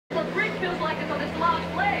feels like it's on its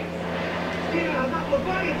last legs. Yeah, that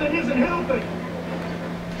Leviathan isn't helping.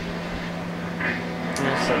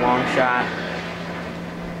 That's a long shot.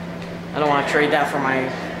 I don't want to trade that for my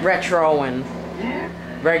retro and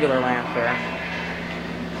regular Lancer.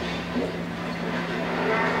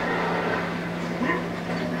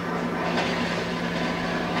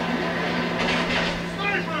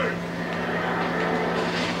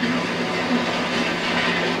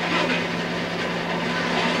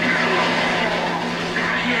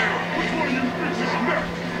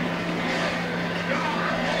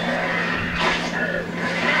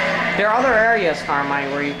 There are other areas, Carmine,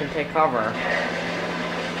 where you can take cover.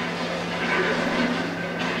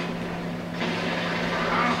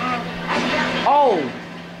 Oh!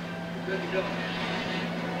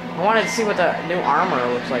 I wanted to see what the new armor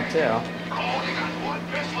looks like, too. Cole, you got one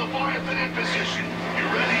pistol Leviathan in position. You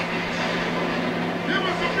ready? Give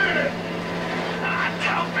us a minute!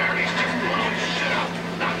 Tell Barry's just blowing shit up.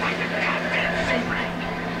 Not like the goddamn secret.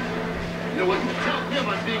 You know what? Tell him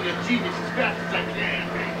I'm being a genius as fast as I can.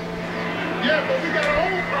 Yeah, but we got our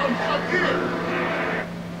own problems up here.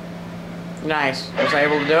 Nice. Was I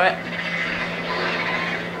able to do it?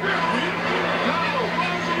 No,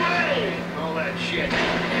 runs away! All that shit.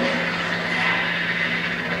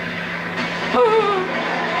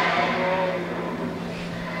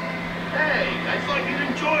 Hey, I thought you'd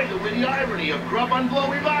enjoy the witty irony of grub on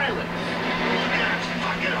blowy violence. That's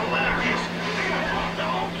fucking hilarious. The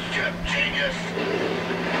whole ship genius.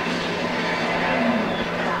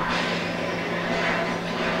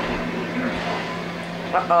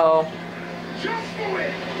 Uh-oh. Jump for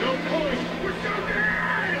it! No point! We're so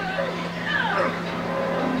dead!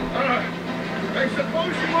 I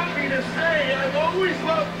suppose you want me to say I've always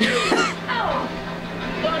loved you!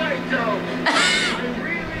 But I don't! I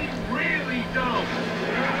really, really don't!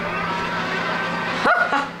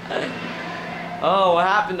 Oh, what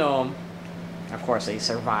happened to him? Of course, they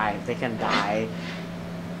survived. They can die.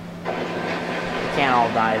 They can't all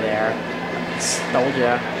die there. Told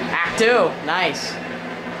ya. Act 2! Nice.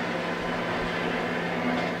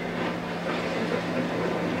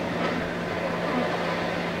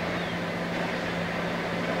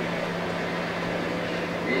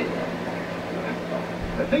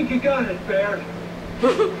 I think you got it, Bear.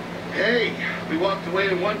 Hey, we walked away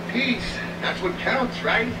in one piece. That's what counts,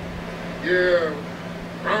 right? Yeah,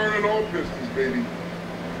 burning all pistols, baby.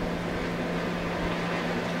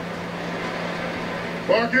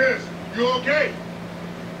 Marcus, you okay?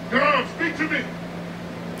 Tom, speak to me.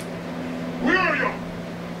 Where are you?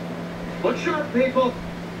 Look sharp, people.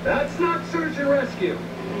 That's not search and rescue.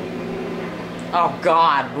 Oh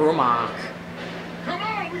God, Brumak. Come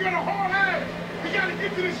on, we got a hard ass. We gotta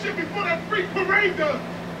get to this ship before that freak parade does.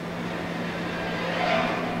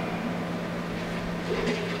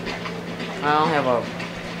 I don't have a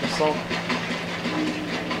pistol.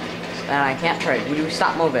 And I can't trade. Would you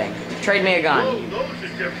stop moving? Trade me a gun. Whoa, those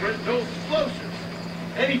are different. Those explosives.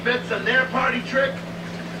 Any bets on their party trick?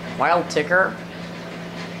 Wild ticker.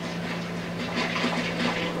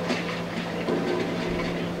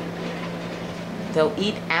 They'll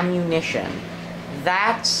eat ammunition.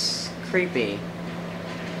 That's creepy.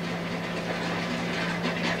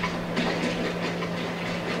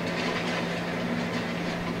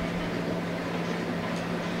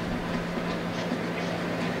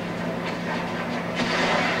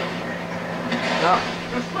 No.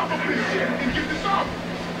 Let's stop up this shit and get this off.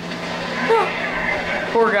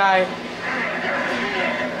 Poor guy.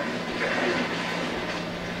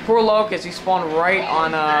 Poor Locust, he spawned right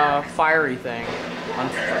on a fiery thing. On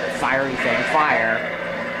fiery thing, fire.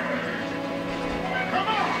 Come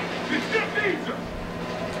on, this ship needs us.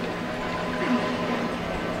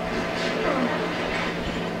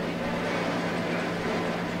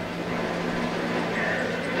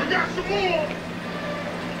 We got some more.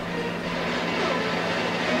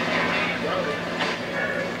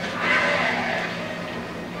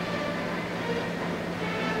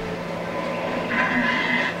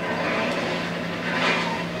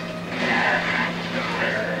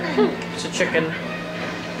 It's a chicken.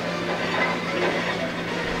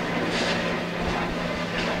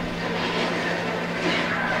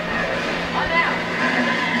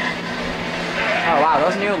 Oh wow,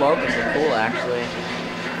 those new locusts are cool actually.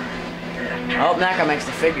 Oh, Naka makes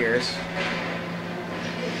the figures.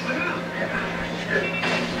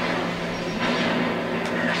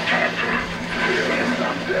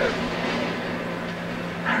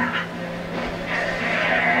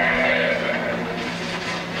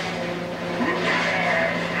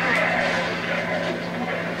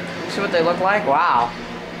 See what they look like? Wow.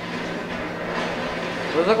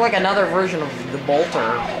 It looked like another version of the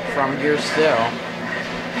bolter from Gears 2.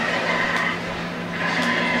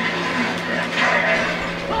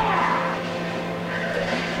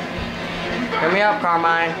 Hit me up,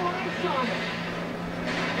 Carmine.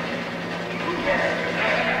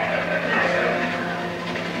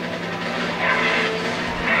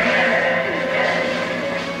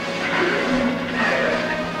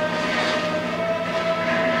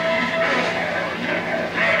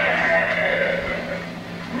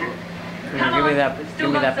 Give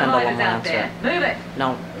me that pendulum lancer. Move it.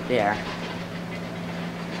 No, there.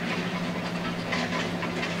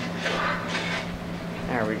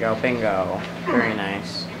 There we go, bingo. Very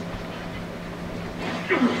nice.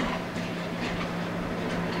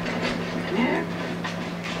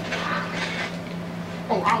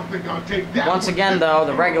 Oh, I don't think I'll take that. Once again, though,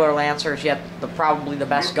 the regular lancer is yet probably the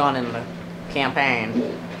best gun in the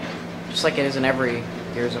campaign. Just like it is in every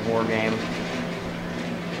Gears of War game.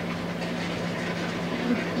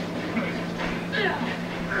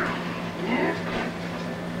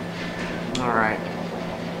 Alright.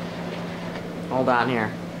 Hold on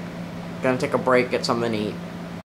here. Gonna take a break, get something to eat.